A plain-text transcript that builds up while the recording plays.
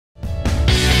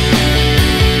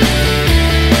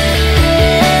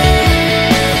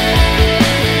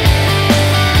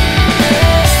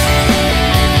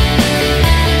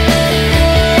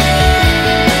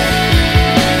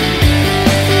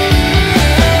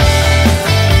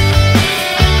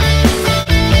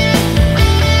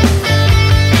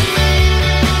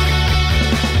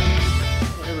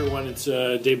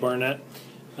Dave Barnett.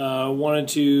 Wanted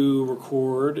to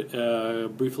record a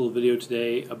brief little video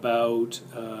today about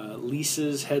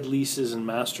leases, head leases, and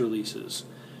master leases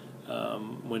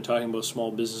when talking about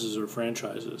small businesses or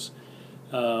franchises.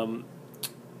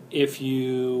 If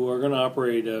you are going to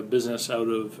operate a business out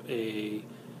of a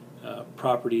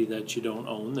property that you don't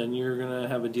own, then you're going to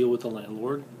have a deal with the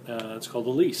landlord. It's called a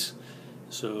lease.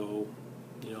 So,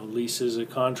 lease is a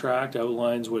contract,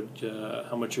 outlines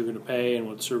how much you're going to pay and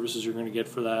what services you're going to get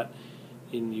for that,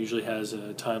 and usually has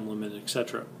a time limit,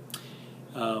 etc.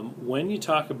 When you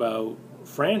talk about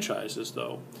franchises,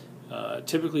 though,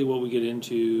 typically what we get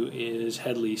into is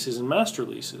head leases and master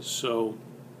leases. So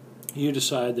you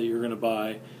decide that you're going to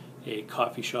buy a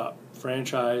coffee shop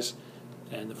franchise,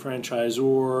 and the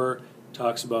franchisor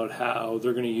talks about how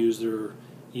they're going to use their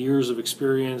years of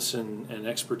experience and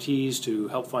expertise to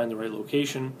help find the right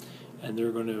location, and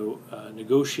they're going to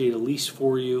negotiate a lease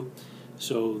for you.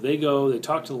 So they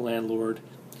talk to the landlord,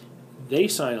 they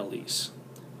sign a lease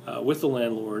with the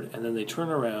landlord, and then they turn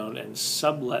around and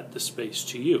sublet the space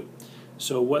to you.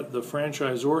 So what the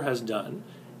franchisor has done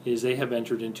is they have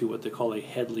entered into what they call a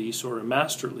head lease or a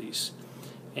master lease.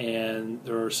 And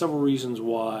there are several reasons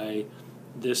why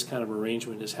this kind of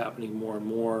arrangement is happening more and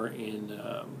more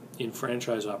in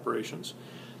franchise operations.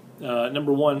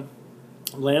 Number one,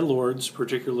 landlords,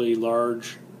 particularly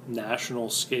large national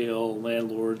scale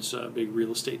landlords, big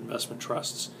real estate investment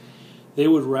trusts, they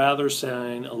would rather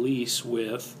sign a lease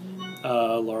with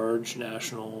a large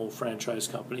national franchise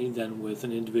company than with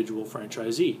an individual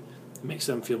franchisee. It makes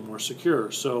them feel more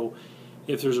secure. So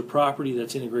if there's a property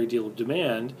that's in a great deal of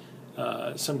demand,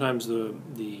 sometimes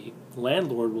the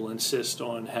landlord will insist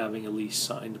on having a lease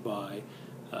signed by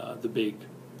the big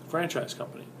franchise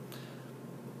company.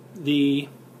 The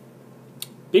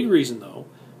big reason, though,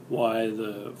 why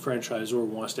the franchisor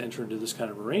wants to enter into this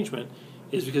kind of arrangement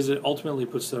is because it ultimately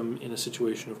puts them in a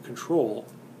situation of control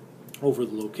over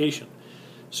the location.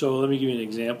 So let me give you an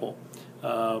example.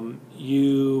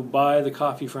 You buy the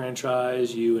coffee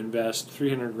franchise, you invest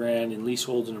 $300,000 in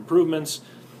leaseholds and improvements.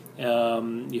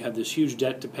 You have this huge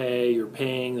debt to pay. You're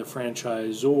paying the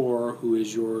franchisor, who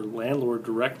is your landlord,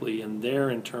 directly, and they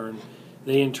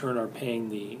in turn are paying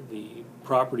the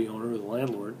property owner, the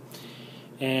landlord.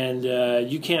 And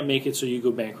you can't make it, so you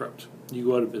go bankrupt. You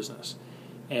go out of business.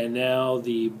 And now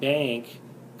the bank,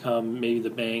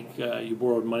 you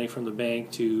borrowed money from the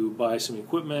bank to buy some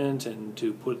equipment and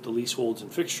to put the leaseholds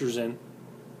and fixtures in.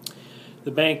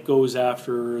 The bank goes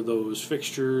after those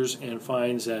fixtures and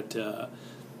finds that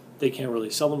they can't really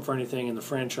sell them for anything, and the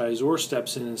franchisor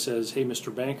steps in and says, "Hey,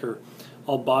 Mr. Banker,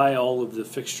 I'll buy all of the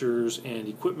fixtures and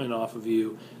equipment off of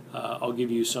you. I'll give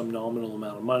you some nominal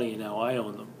amount of money, and now I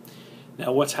own them."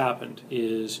 Now what's happened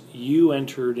is you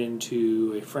entered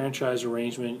into a franchise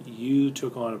arrangement, you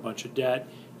took on a bunch of debt,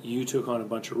 you took on a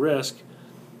bunch of risk,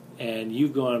 and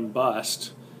you've gone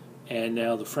bust, and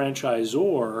now the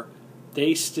franchisor,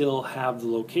 they still have the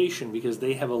location because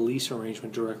they have a lease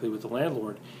arrangement directly with the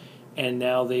landlord, and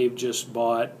now they've just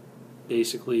bought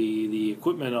basically the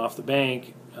equipment off the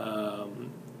bank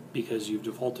because you've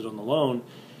defaulted on the loan,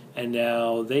 and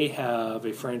now they have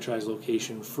a franchise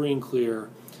location free and clear,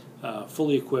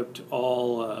 fully equipped,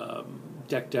 all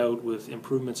decked out with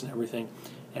improvements and everything,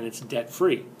 and it's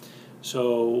debt-free.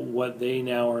 So what they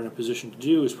now are in a position to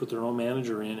do is put their own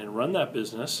manager in and run that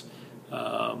business,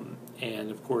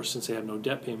 and of course, since they have no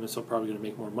debt payments, they're probably going to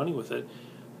make more money with it.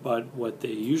 But what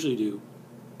they usually do,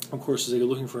 of course, is they go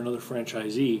looking for another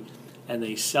franchisee, and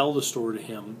they sell the store to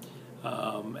him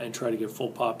and try to get full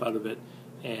pop out of it.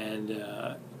 And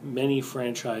many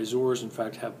franchisors, in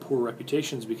fact, have poor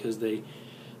reputations because they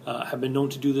have been known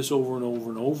to do this over and over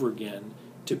and over again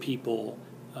to people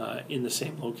in the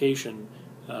same location,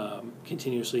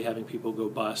 continuously having people go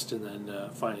bust and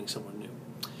then finding someone new.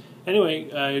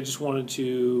 Anyway, I just wanted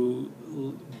to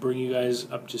bring you guys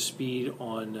up to speed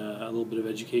on a little bit of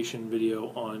education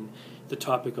video on the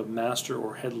topic of master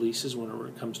or head leases when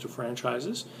it comes to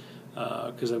franchises,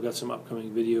 because I've got some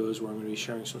upcoming videos where I'm going to be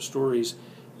sharing some stories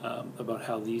about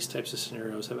how these types of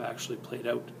scenarios have actually played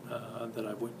out that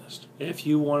I've witnessed. If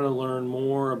you want to learn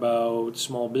more about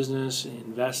small business,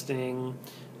 investing,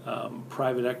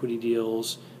 private equity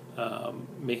deals,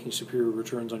 making superior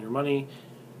returns on your money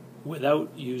without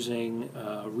using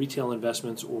retail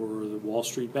investments or the Wall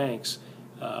Street banks,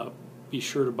 be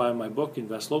sure to buy my book,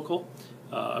 Invest Local,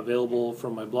 available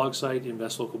from my blog site,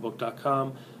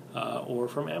 investlocalbook.com, or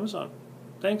from Amazon.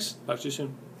 Thanks. Talk to you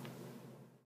soon.